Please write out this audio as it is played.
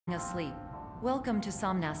asleep. Welcome to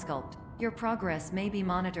Somnasculpt. Your progress may be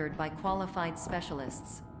monitored by qualified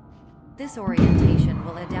specialists. This orientation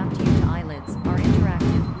will adapt you to eyelids, our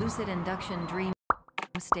interactive, lucid induction dream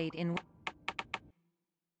state in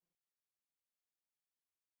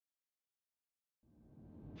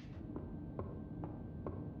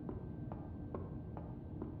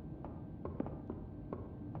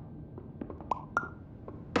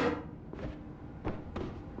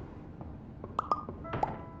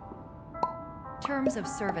Terms of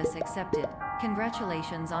service accepted.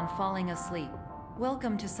 Congratulations on falling asleep.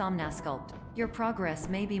 Welcome to Somnasculpt. Your progress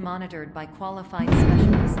may be monitored by qualified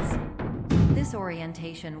specialists. This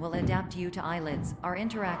orientation will adapt you to eyelids, our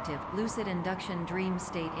interactive, lucid induction dream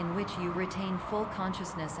state in which you retain full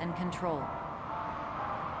consciousness and control.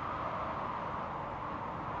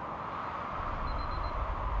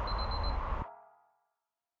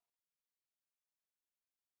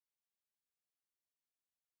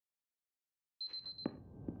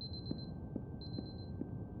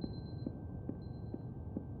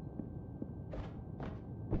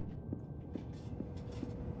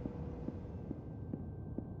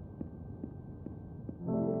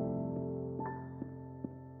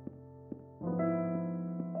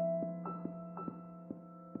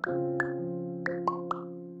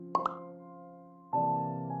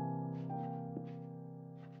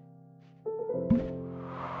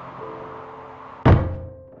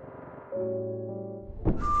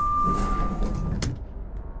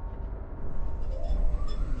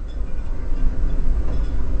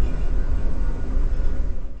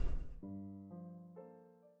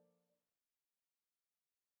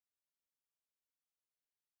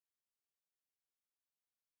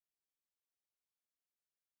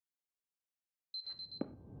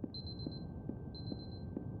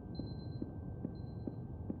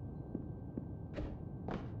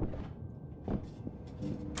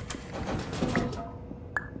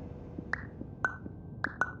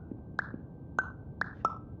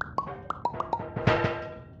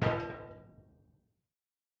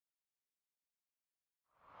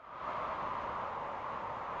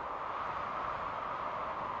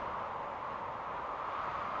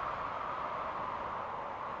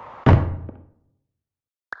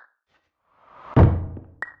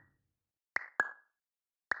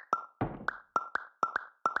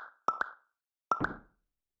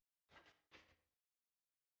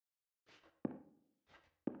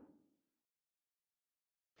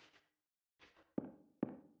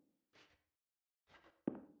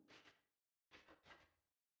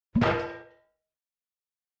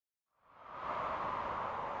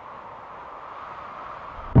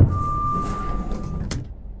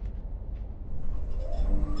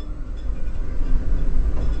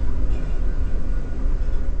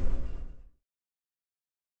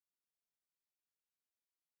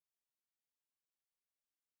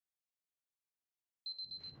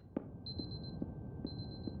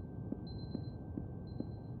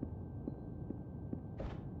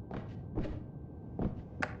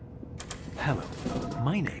 Hello,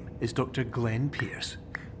 my name is Dr. Glenn Pierce,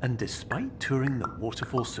 and despite touring the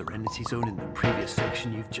Waterfall Serenity Zone in the previous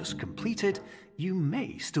section you've just completed, you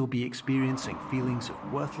may still be experiencing feelings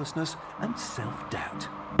of worthlessness and self-doubt.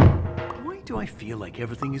 Why do I feel like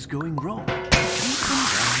everything is going wrong? Can you come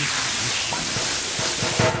down this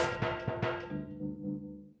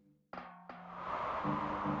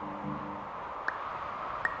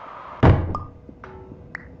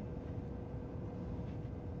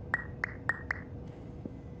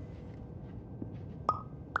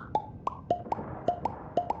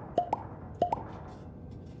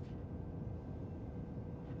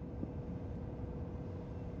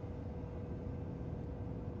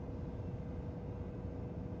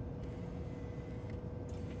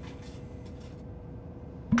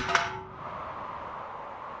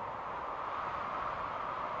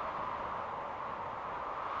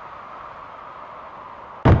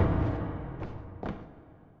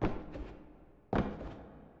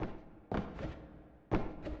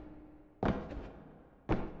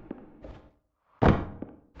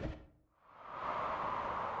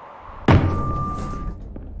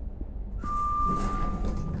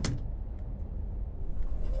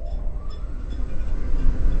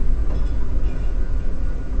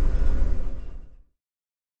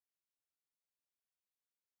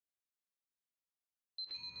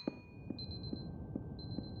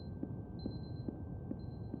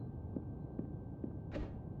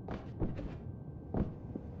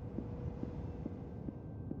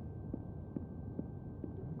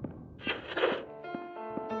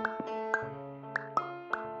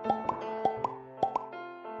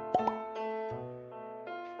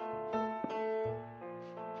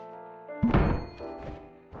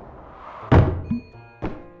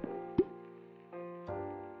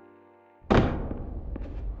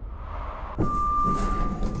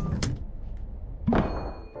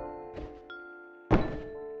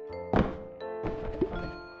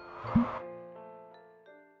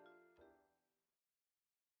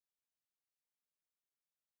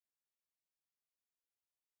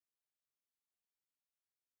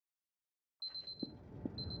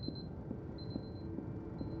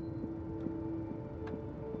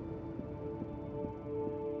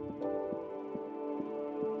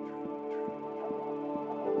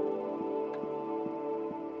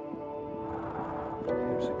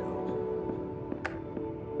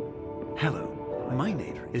My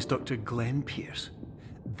name is Dr. Glenn Pierce.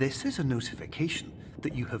 This is a notification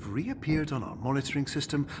that you have reappeared on our monitoring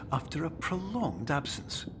system after a prolonged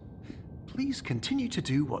absence. Please continue to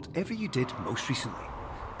do whatever you did most recently,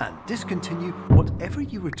 and discontinue whatever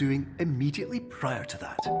you were doing immediately prior to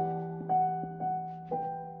that.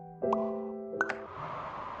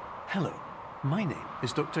 Hello, my name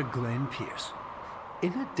is Dr. Glenn Pierce.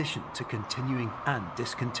 In addition to continuing and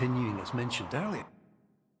discontinuing as mentioned earlier,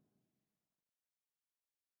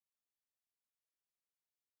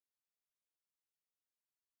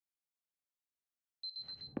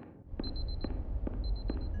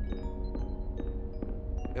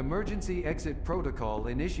 Emergency exit protocol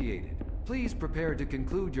initiated. Please prepare to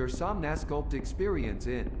conclude your Somnasculpt experience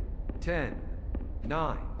in 10,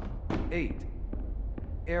 9, 8.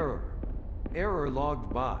 Error. Error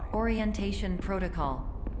logged by. Orientation protocol.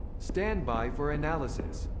 Stand by for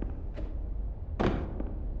analysis.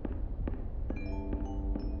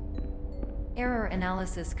 Error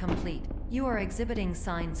analysis complete. You are exhibiting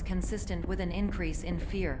signs consistent with an increase in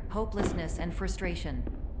fear, hopelessness, and frustration.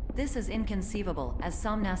 This is inconceivable, as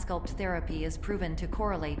Somnasculpt therapy is proven to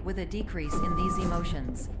correlate with a decrease in these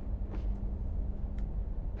emotions.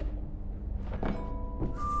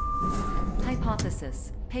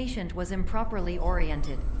 Hypothesis: patient was improperly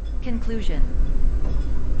oriented. Conclusion: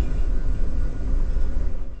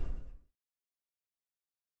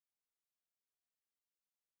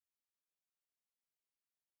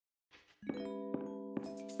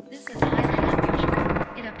 this is highly unusual.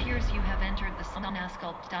 It appears you have entered the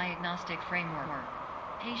Somnasculpt diagnostic framework.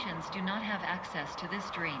 Patients do not have access to this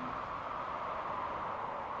dream.